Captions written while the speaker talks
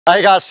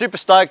Hey guys, super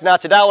stoked. Now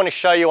today I want to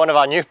show you one of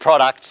our new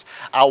products,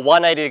 our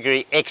 180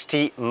 degree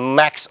XT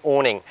MAX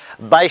Awning,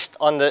 based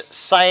on the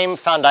same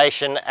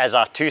foundation as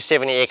our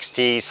 270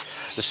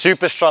 XTs, the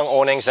super strong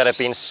awnings that have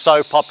been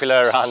so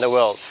popular around the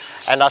world.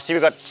 And I see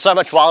we've got so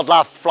much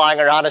wildlife flying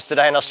around us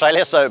today in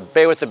Australia, so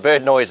bear with the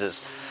bird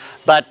noises.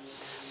 But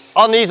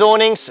on these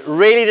awnings,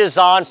 really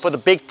designed for the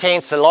big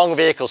tents, the long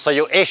vehicles, so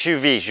your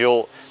SUVs,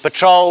 your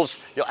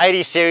patrols, your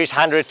 80 series,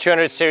 100,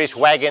 200 series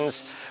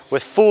wagons,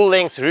 with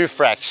full-length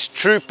roof racks,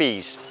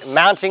 troopies.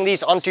 Mounting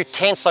these onto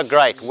tents are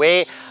great.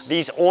 Where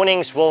these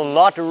awnings will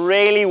not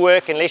really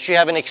work unless you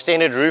have an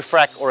extended roof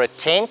rack or a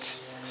tent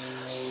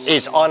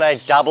is on a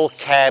double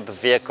cab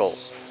vehicle.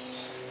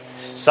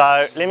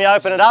 So let me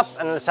open it up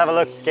and let's have a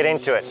look, get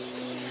into it.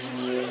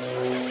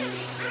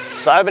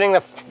 So opening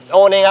the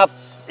awning up,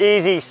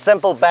 easy,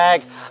 simple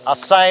bag. Our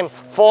same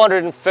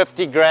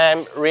 450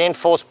 gram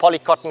reinforced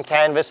polycotton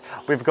canvas.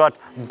 We've got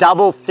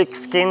double thick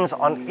skins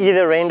on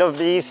either end of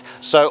these,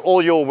 so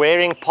all your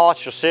wearing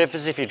parts, your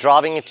surface, if you're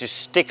driving into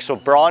sticks or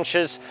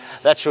branches,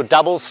 that's your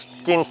double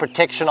skin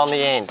protection on the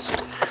ends.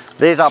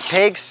 There's our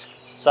pegs,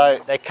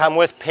 so they come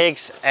with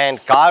pegs and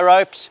guy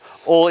ropes,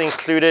 all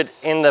included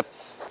in the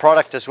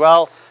product as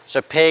well.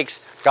 So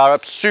pegs, guy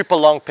ropes, super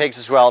long pegs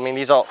as well. I mean,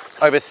 these are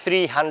over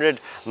 300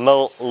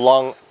 mil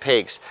long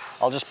pegs.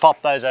 I'll just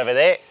pop those over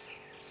there.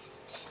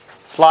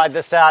 Slide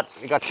this out,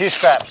 you've got two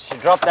straps. You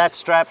drop that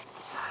strap,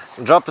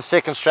 drop the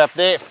second strap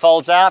there,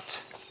 folds out.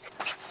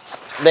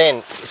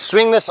 Then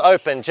swing this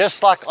open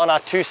just like on our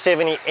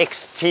 270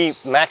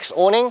 XT MAX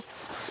Awning,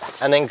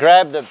 and then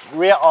grab the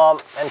rear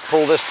arm and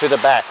pull this to the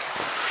back.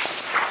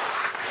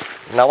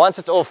 Now once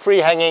it's all free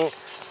hanging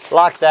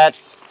like that,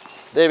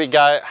 there we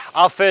go.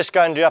 I'll first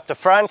go and do up the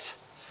front.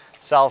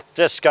 So I'll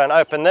just go and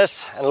open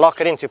this and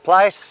lock it into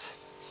place.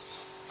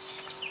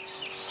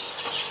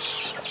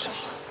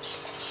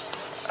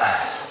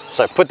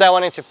 So put that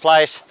one into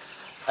place,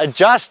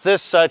 adjust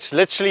this so it's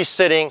literally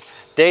sitting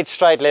dead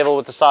straight level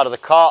with the side of the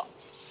car,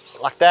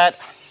 like that.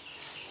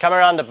 Come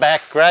around the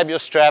back, grab your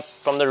strap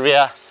from the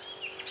rear,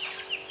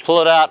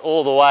 pull it out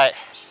all the way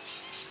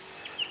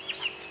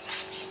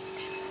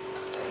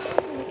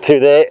to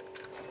there,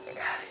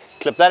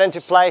 clip that into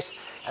place,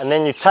 and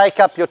then you take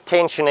up your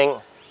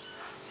tensioning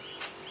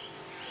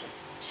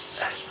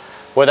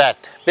with that.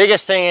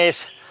 Biggest thing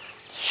is,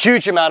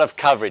 huge amount of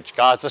coverage,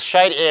 guys. The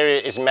shade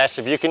area is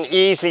massive. You can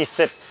easily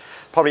sit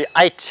probably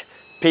 8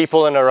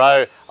 people in a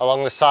row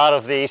along the side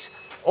of these.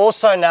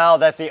 Also, now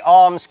that the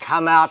arms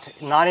come out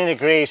 90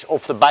 degrees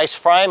off the base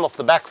frame, off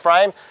the back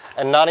frame,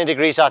 and 90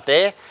 degrees out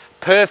there,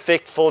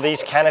 perfect for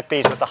these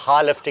canopies with the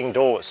high lifting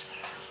doors.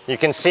 You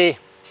can see,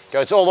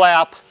 goes all the way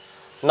up,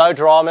 no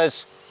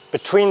dramas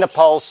between the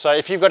poles. So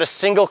if you've got a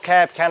single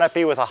cab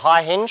canopy with a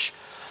high hinge,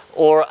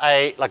 or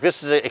like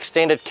this is an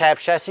extended cab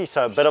chassis,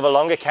 so a bit of a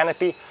longer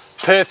canopy,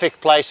 perfect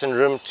place and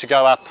room to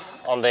go up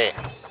on there.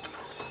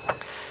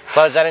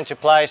 Close that into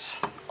place.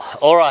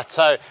 All right,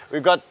 so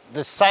we've got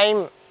the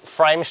same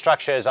frame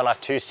structure as on our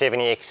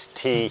 270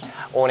 XT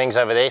awnings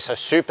over there, so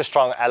super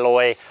strong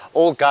alloy,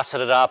 all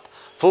gusseted up,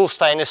 full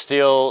stainless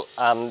steel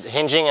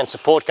hinging and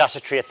support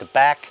gussetry at the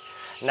back.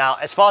 Now,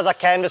 as far as our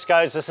canvas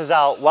goes, this is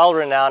our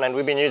well-renowned, and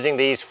we've been using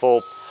these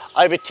for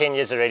over 10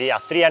 years already,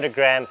 our 300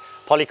 gram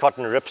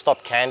polycotton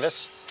ripstop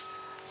canvas.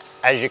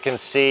 As you can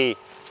see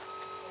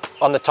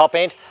on the top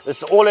end,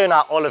 this is all in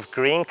our olive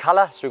green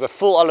color. So we've got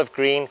full olive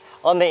green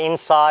on the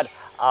inside,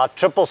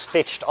 triple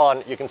stitched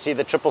on. You can see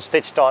the triple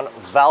stitched on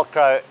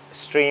Velcro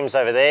streams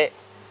over there,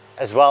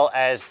 as well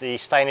as the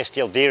stainless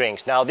steel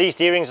D-rings. Now these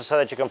D-rings are so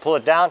that you can pull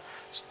it down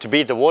to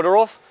bead the water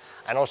off,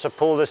 and also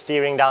pull this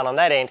D-ring down on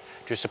that end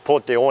to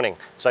support the awning.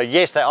 So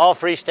yes, they are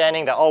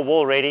freestanding, they are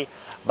wall ready,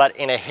 but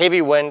in a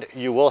heavy wind,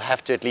 you will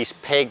have to at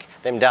least peg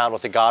them down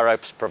with the guy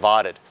ropes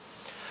provided.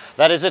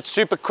 That is it,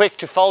 super quick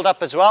to fold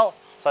up as well.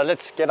 So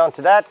let's get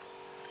onto that.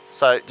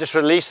 So just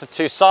release the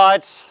two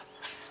sides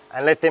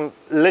and let them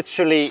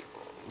literally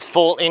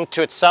fall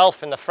into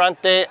itself in the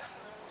front there.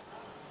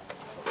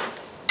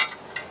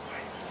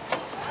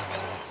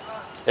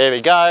 There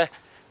we go.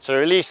 So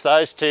release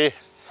those two.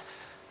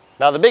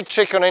 Now the big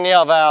trick on any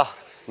of our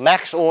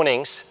Max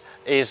awnings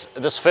is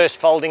this first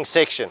folding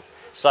section.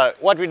 So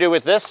what we do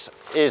with this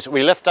is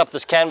we lift up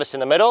this canvas in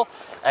the middle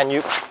and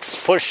you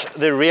push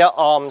the rear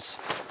arms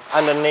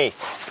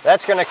underneath.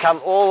 That's going to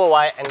come all the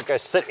way and go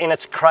sit in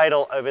its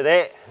cradle over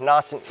there,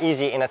 nice and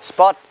easy in its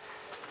spot.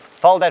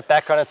 Fold that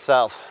back on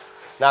itself.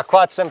 Now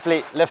quite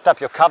simply lift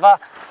up your cover,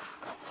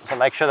 so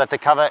make sure that the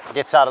cover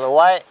gets out of the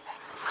way,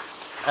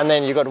 and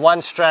then you've got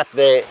one strap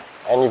there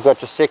and you've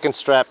got your second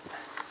strap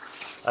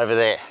over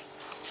there.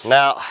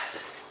 Now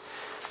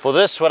for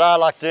this, what I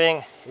like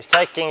doing is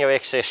taking your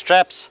excess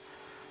straps,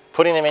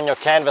 putting them in your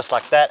canvas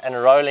like that and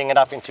rolling it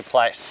up into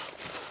place.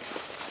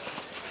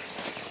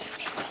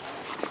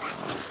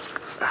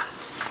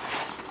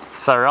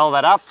 So roll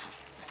that up,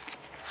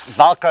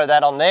 Velcro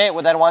that on there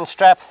with that one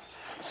strap,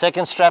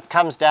 second strap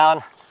comes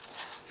down,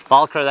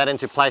 Velcro that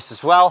into place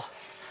as well,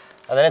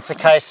 and then it's a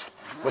case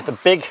with the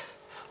big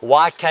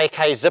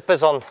YKK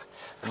zippers on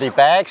the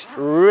bags,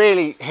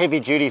 really heavy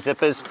duty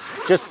zippers,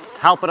 just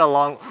help it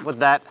along with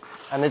that.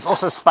 And there's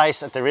also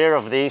space at the rear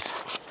of these,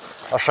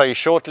 I'll show you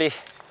shortly,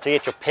 to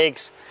get your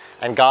pegs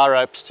and guy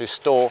ropes to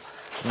store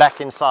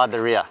back inside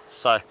the rear.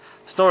 So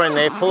store in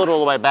there, pull it all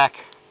the way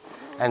back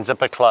and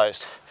zipper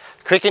closed.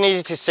 Quick and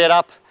easy to set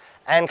up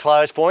and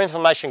close. For more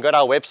information, go to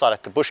our website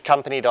at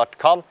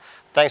thebushcompany.com.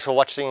 Thanks for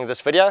watching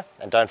this video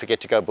and don't forget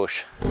to go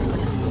bush.